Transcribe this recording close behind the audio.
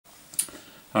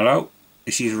Hello,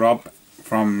 this is Rob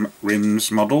from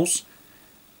Rims Models.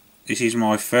 This is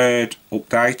my third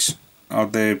update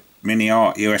of the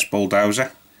MINIART US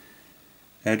Bulldozer.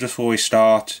 Just before we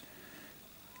start,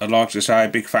 I'd like to say a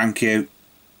big thank you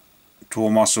to all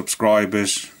my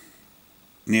subscribers,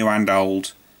 new and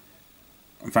old,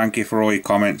 and thank you for all your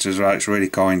comments as well, it's really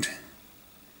kind.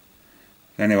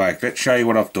 Anyway, let's show you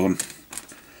what I've done.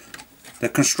 The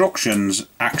construction's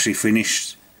actually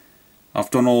finished. I've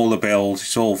done all the builds,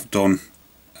 it's all done.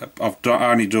 I've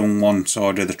only done one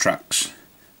side of the tracks.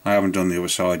 I haven't done the other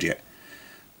side yet.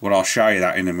 But I'll show you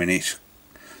that in a minute.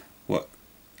 But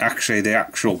actually the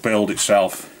actual build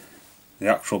itself, the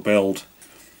actual build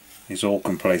is all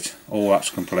complete. All that's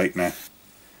complete now.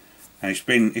 And it's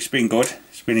been good,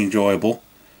 it's been enjoyable.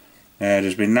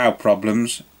 There's been no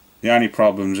problems. The only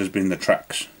problems has been the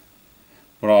tracks.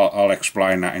 But I'll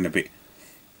explain that in a bit.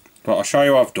 But I'll show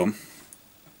you what I've done.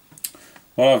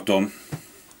 What I've done,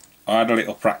 I had a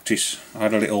little practice. I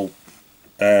had a little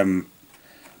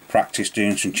practice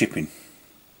doing some chipping.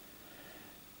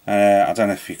 I don't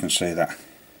know if you can see that.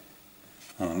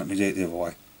 Oh, let me do it the other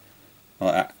way,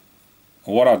 like that.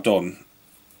 What I've done,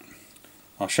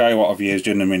 I'll show you what I've used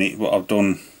in a minute. But I've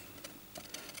done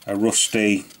a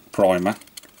rusty primer.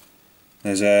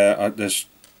 There's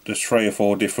 3 or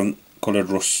 4 different coloured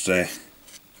rusts there.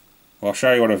 Well, I'll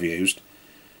show you what I've used.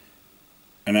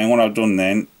 And then what I've done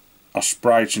then, I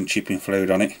sprayed some chipping fluid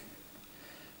on it.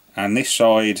 And this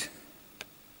side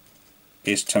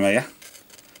is Tamiya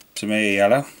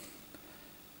yellow,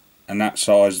 and that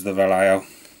side's the Vallejo.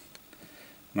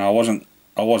 Now I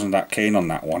wasn't that keen on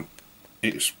that one.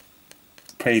 It's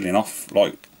peeling off,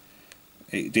 like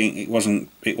it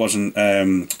wasn't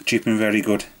chipping very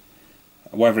good.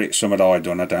 Whether it's something I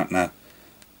done, I don't know.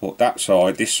 But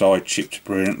this side chipped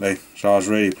brilliantly, so I was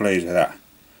really pleased with that.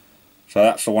 So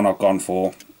that's the one I've gone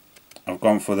for. I've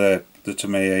gone for the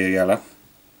Tamiya yellow.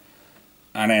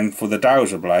 And then for the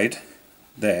dozer blade,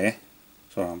 there,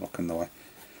 sorry I'm blocking the way,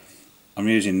 I'm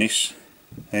using this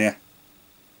here,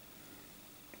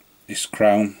 this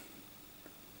chrome.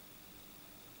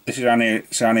 This is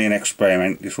only an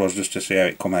experiment. This was just to see how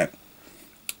it come out,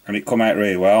 and it come out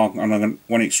really well. And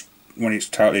when it's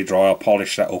totally dry, I'll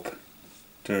polish that up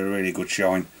to a really good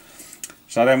shine.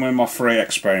 So then with my 3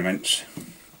 experiments.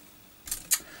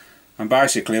 And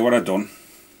basically what I've done,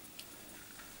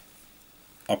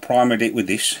 I primered it with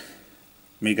this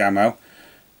Migamo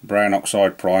brown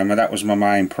oxide primer. That was my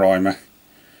main primer,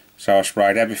 so I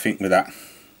sprayed everything with that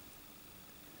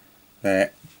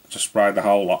there, just sprayed the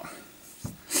whole lot.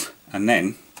 And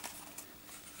then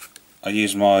I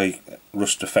used my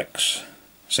Rust Effects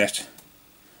set,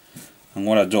 and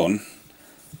what I've done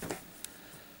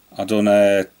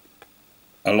a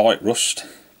light rust,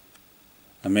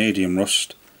 a medium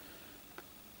rust,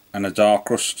 and a dark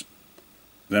rust.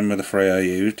 Them were the 3 I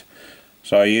used.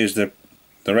 So I used the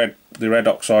red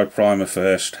oxide primer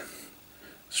first,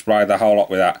 sprayed the whole lot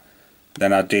with that.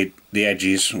 Then I did the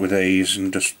edges with these,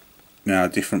 and just, you know,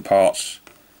 different parts,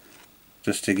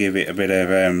 just to give it a bit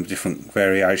of different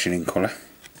variation in colour.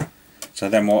 So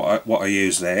then what I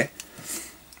used there,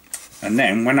 and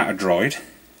then when that had dried,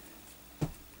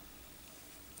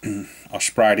 I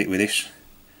sprayed it with this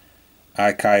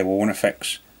AK Worn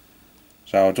Effects.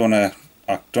 So I've done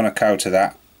a coat of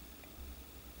that,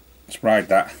 sprayed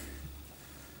that,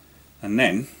 and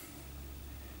then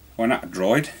when that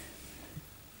dried,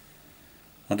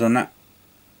 I've done that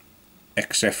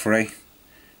XF3,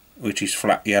 which is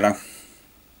flat yellow.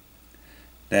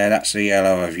 There, that's the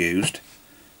yellow I've used.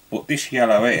 But this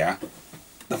yellow here,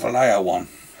 the Vallejo one,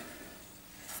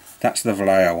 that's the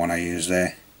Vallejo one I used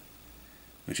there,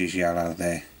 which is yellow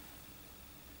there.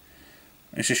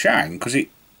 It's a shame because it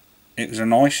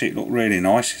looked really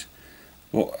nice,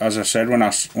 but as I said, when I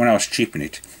was chipping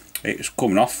it, it was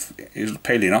coming off, it was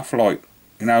peeling off, like,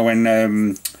 you know, when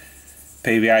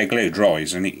PVA glue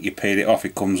dries and you peel it off,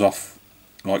 it comes off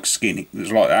like skin. It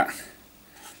was like that,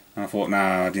 and I thought, no,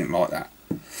 I didn't like that.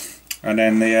 And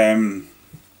then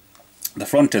the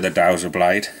front of the dozer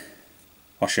blade,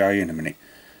 I'll show you in a minute,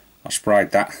 I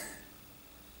sprayed that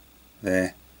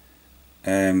there,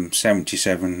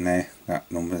 77 there,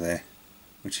 that number there,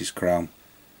 which is chrome.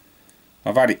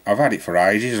 I've had it for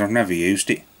ages. I've never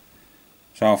used it,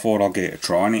 so I thought I'd give it a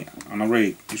try, and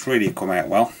it's really come out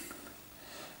well.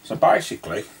 So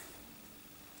basically,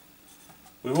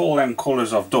 with all them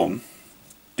colours I've done,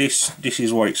 this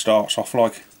is what it starts off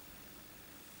like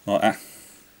that.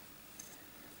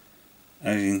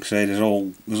 As you can see,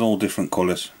 there's all different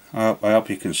colours. I hope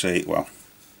you can see it well.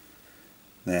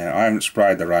 There, I haven't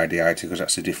sprayed the radiator because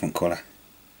that's a different colour.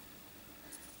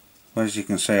 But as you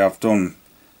can see, I've done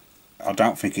I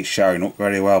don't think it's showing up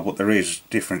very well, but there is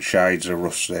different shades of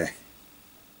rust there.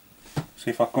 See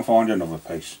if I can find another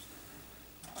piece.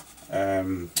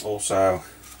 Also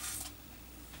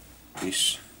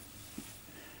this,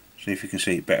 see if you can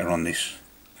see it better on this.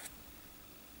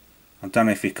 I don't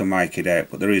know if you can make it out,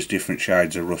 but there is different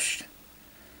shades of rust.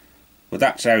 But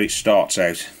that's how it starts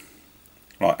out,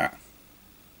 like that.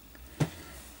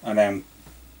 And then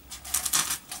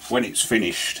when it's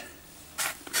finished,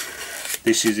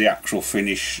 this is the actual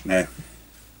finish now.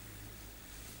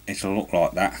 It'll look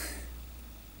like that.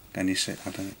 Can you see?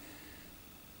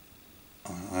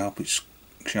 I hope it's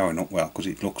showing up well, because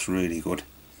it looks really good.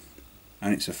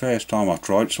 And it's the first time I've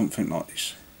tried something like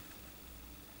this.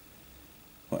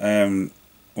 But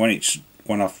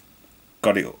when I've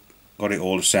got it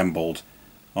all assembled,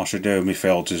 I should do my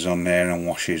filters on there and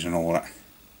washes and all that.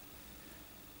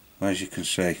 As you can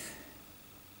see,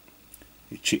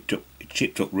 it chipped up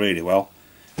really well.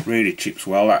 Really chips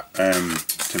well, that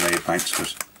tomato paints,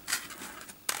 because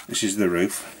this is the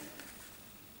roof.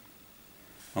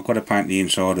 I've got to paint the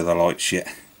inside of the lights yet.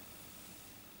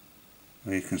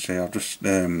 As you can see, I'll just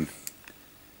get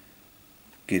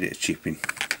it a chipping.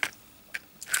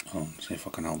 Oh, see if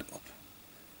I can hold it up.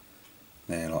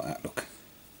 There, like that, look.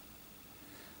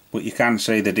 But you can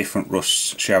see the different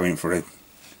rusts showing through.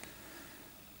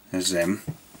 There's them.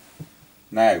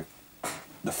 Now,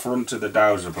 the front of the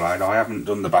dozer blade, I haven't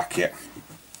done the back yet.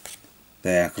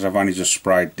 There, because I've only just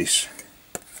sprayed this.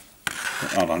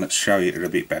 But hold on, let's show you it a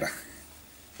bit better.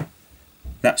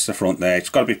 That's the front there. It's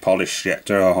got to be polished yet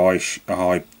to a high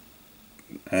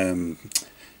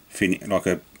finish, like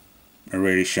a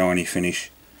really shiny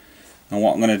finish. And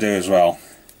what I'm going to do as well,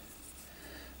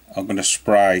 I'm going to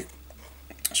spray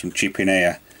some chip in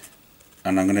here,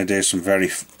 and I'm going to do some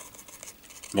very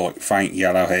like faint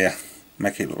yellow here,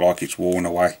 make it look like it's worn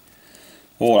away.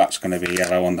 All that's going to be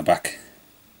yellow on the back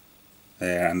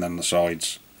there, and then the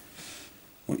sides.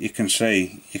 But you can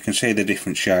see the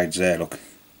different shades there. Look,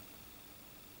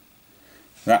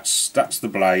 that's the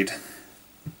blade,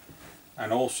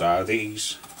 and also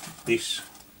this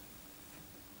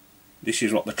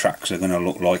is what the tracks are going to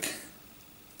look like.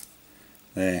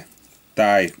 There,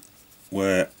 they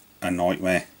were a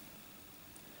nightmare,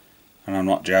 and I'm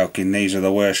not joking. These are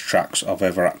the worst tracks I've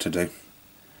ever had to do.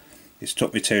 It's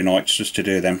took me 2 nights just to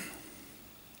do them.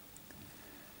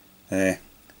 There,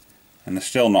 and they're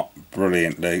still not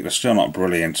brilliant. They're still not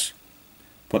brilliant,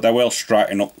 but they will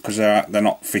straighten up, because they're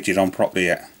not fitted on properly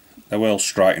yet. They will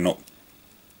straighten up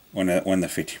when they're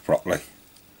fitted properly.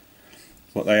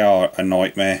 But they are a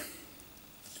nightmare.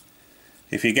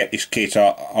 If you get this kit,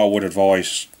 I would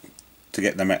advise to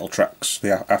get the metal tracks,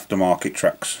 the aftermarket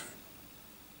tracks.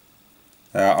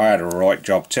 I had a right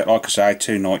job. Like I say,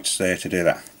 2 nights there to do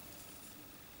that.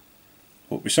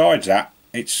 But besides that,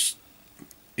 it's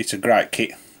a great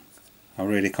kit. I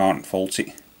really can't fault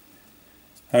it.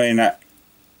 I mean,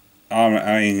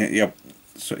 yeah,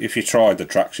 so if you tried the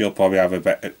tracks, you'll probably have a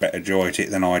better joy at it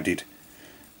than I did.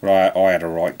 But I had a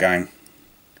right game.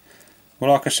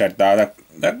 Well, like I said, though,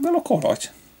 they look alright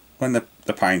when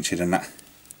they're painted and that.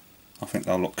 I think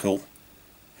they'll look cool.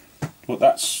 But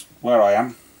that's where I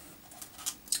am.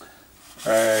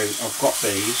 I've got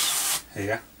these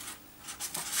here.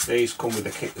 These come with the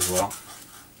kit as well.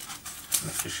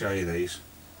 Let's just show you these.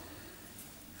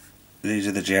 These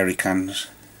are the jerry cans.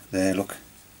 There, look.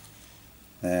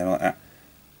 There, like that.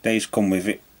 These come with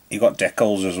it. You got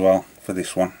decals as well for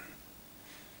this one.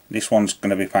 This one's going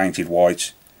to be painted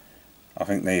white. I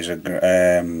think these are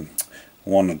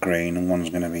one green and one's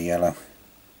going to be yellow.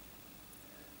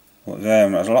 But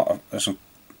there's some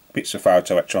bits of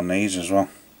photo etch on these as well.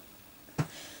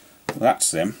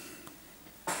 That's them.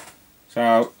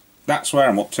 So that's where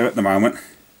I'm up to at the moment.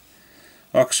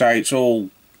 Like I say, it's all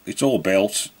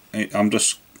built. I'm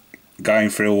just going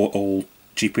through all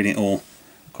chipping it all,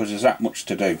 because there's that much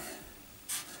to do.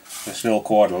 There's still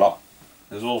quite a lot.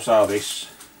 There's also this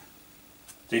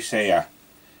here.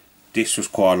 This was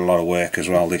quite a lot of work as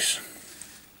well. This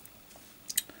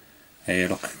here,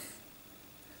 look.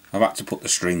 I've had to put the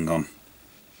string on.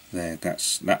 There,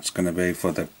 that's going to be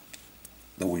for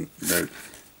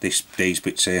these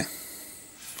bits here.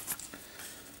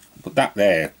 But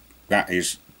that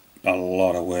is a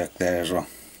lot of work there as well.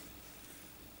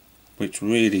 It's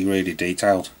really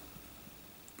detailed.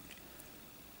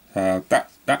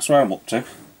 That's where I'm up to.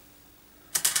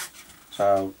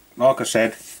 So, like I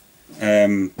said,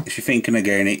 if you're thinking of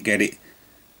getting it, get it.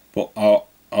 But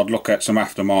I'd look at some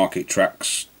aftermarket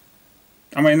tracks.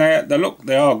 I mean,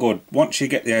 they are good. Once you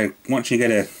get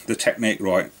the technique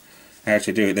right, how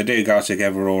to do it, they do go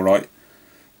together all right.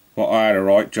 But I had a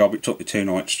right job. It took me 2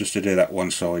 nights just to do that one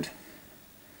side.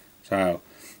 So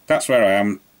that's where I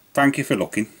am. Thank you for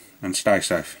looking and stay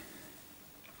safe.